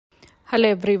Hello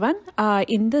everyone.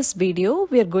 In this video,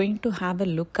 we are going to have a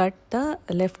look at the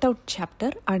left out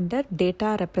chapter under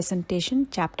data representation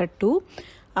chapter 2,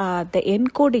 the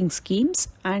encoding schemes,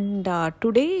 and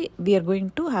today we are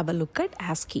going to have a look at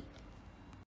ASCII.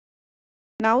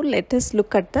 Now let us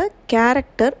look at the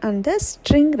character and the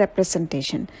string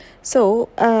representation. So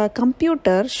a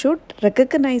computer should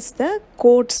recognize the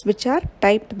codes which are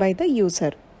typed by the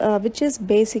user. Which is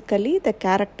basically the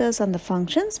characters and the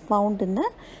functions found in a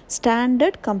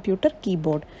standard computer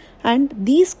keyboard, and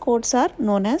these codes are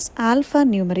known as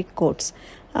alphanumeric codes.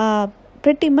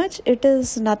 Pretty much it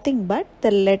is nothing but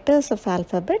the letters of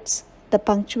alphabets, the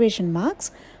punctuation marks,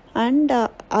 and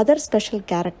other special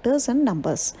characters and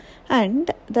numbers. And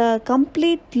the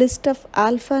complete list of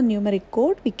alphanumeric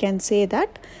code, we can say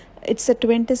that it's a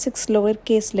 26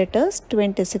 lowercase letters,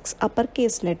 26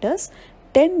 uppercase letters,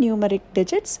 10 numeric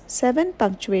digits, 7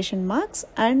 punctuation marks,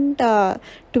 and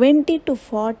 20 to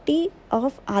 40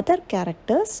 of other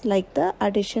characters like the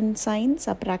addition sign,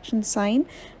 subtraction sign,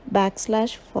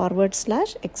 backslash, forward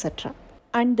slash, etc.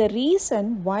 And the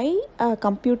reason why a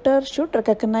computer should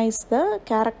recognize the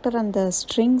character and the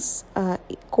strings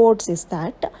codes is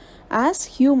that as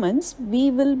humans,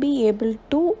 we will be able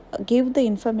to give the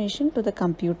information to the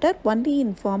computer only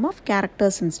in form of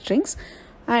characters and strings.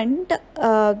 And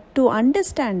to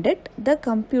understand it, the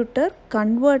computer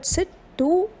converts it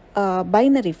to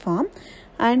binary form,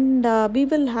 and we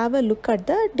will have a look at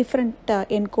the different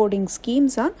encoding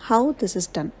schemes on how this is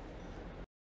done.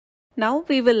 Now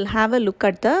we will have a look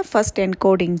at the first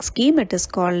encoding scheme. It is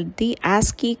called the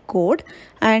ASCII Code,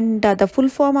 and the full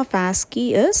form of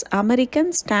ASCII is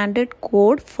American Standard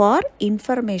Code for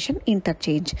Information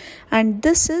Interchange, and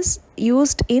this is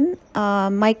used in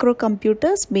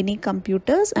microcomputers, mini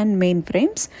computers, and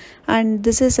mainframes. And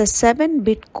this is a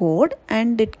 7-bit code,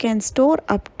 and it can store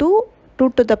up to 2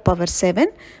 to the power 7,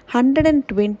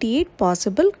 128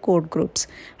 possible code groups,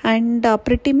 and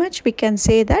pretty much we can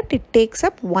say that it takes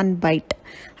up 1 byte.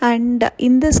 And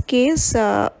in this case,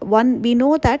 we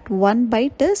know that 1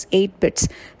 byte is 8 bits.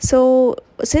 So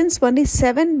since only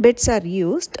 7 bits are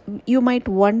used, you might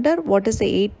wonder what is the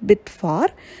 8 bit for.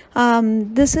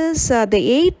 This is the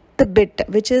 8th bit,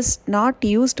 which is not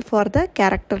used for the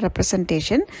character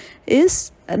representation,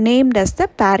 is named as the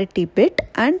parity bit,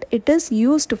 and it is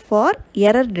used for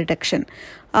error detection.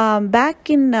 Back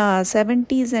in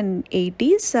 70s and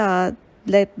 80s,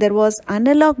 there was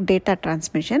analog data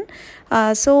transmission,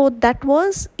 so that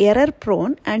was error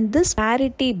prone, and this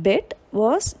parity bit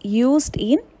was used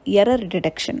in error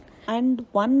detection. And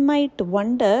one might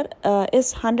wonder,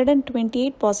 is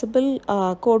 128 possible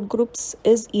code groups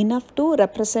is enough to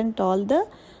represent all the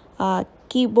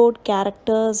keyboard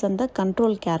characters and the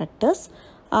control characters?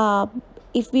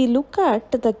 If we look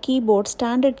at the keyboard,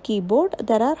 standard keyboard,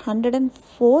 there are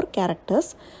 104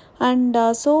 characters, and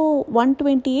so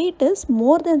 128 is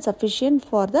more than sufficient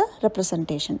for the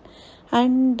representation.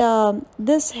 And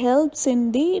this helps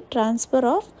in the transfer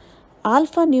of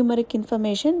alphanumeric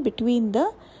information between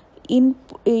the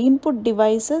input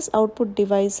devices, output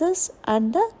devices,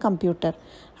 and the computer.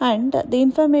 And the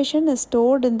information is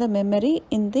stored in the memory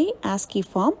in the ASCII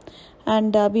form,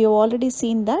 and we have already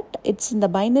seen that it's in the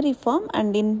binary form,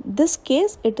 and in this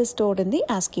case it is stored in the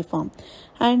ASCII form.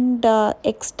 And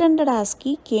extended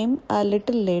ASCII came a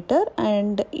little later,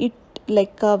 and it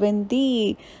when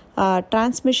the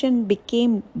transmission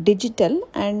became digital,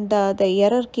 and the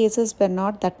error cases were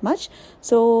not that much,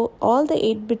 so all the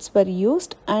 8 bits were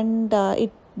used, and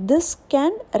this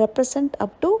can represent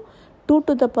up to 2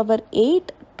 to the power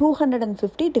 8,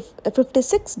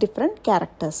 256 different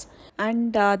characters.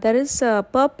 And there is a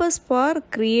purpose for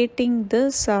creating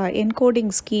this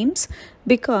encoding schemes,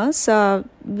 because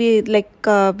we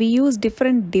use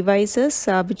different devices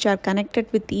which are connected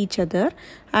with each other,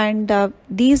 and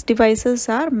these devices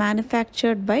are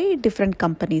manufactured by different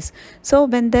companies. So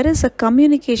when there is a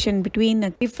communication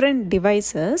between different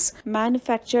devices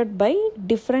manufactured by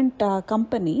different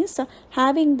companies,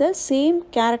 having the same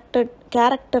character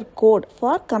code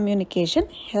for communication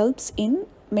helps in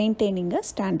maintaining a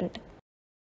standard.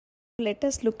 Let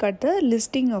us look at the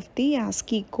listing of the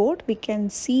ASCII code. We can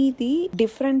see the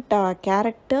different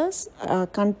characters,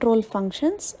 control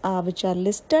functions which are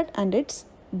listed, and its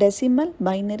decimal,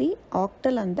 binary,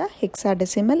 octal, and the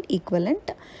hexadecimal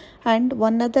equivalent. And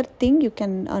one other thing you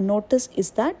can notice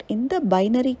is that in the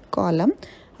binary column,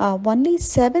 only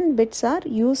 7 bits are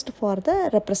used for the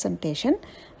representation,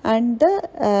 and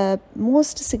the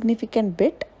most significant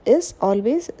bit is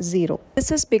always 0. This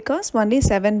is because only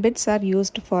 7 bits are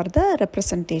used for the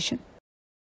representation.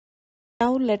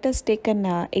 Now let us take an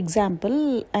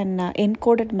example. An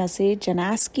encoded message, an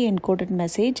ASCII encoded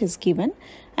message is given,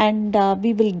 and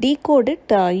we will decode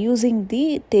it using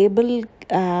the table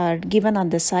given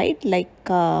on the side, like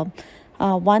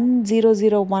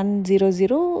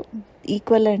 100100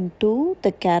 equivalent to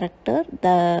the character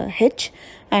the H,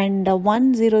 and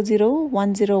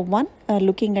 100101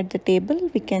 looking at the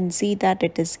table we can see that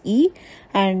it is E,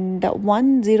 and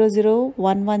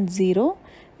 100110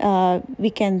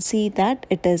 we can see that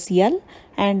it is L,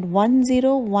 and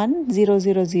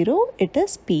 101000 it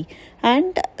is P.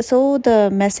 And so the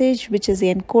message which is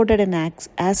encoded in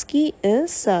ASCII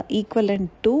is equivalent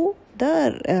to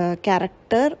the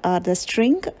character or the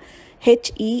string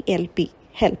HELP,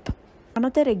 help.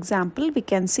 Another example, we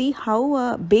can see how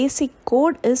a basic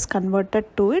code is converted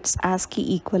to its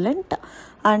ASCII equivalent,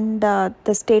 and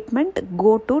the statement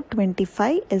go to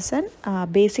 25 is an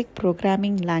basic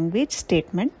programming language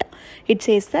statement. It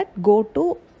says that go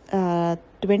to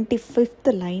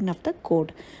 25th line of the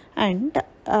code, and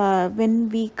when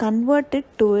we convert it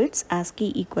to its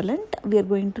ASCII equivalent, we are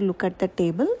going to look at the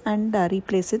table and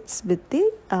replace it with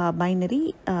the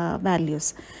binary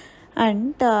values.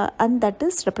 And that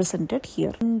is represented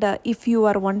here. And if you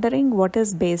are wondering what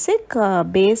is basic,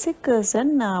 basic is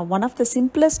one of the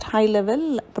simplest high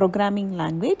level programming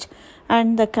language,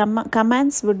 and the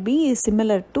commands would be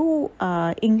similar to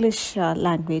English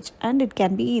language, and it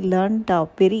can be learned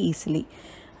very easily.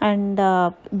 And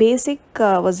basic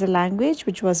was a language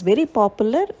which was very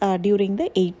popular during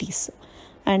the 80s,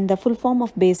 and the full form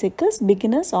of basic is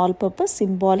beginners all purpose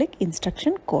symbolic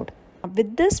instruction code.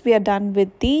 With this, we are done with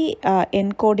the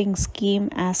encoding scheme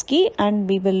ASCII, and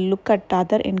we will look at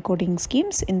other encoding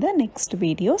schemes in the next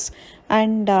videos.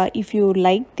 And if you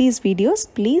like these videos,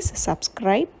 please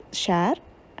subscribe, share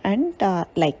and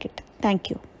like it.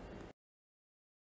 Thank you.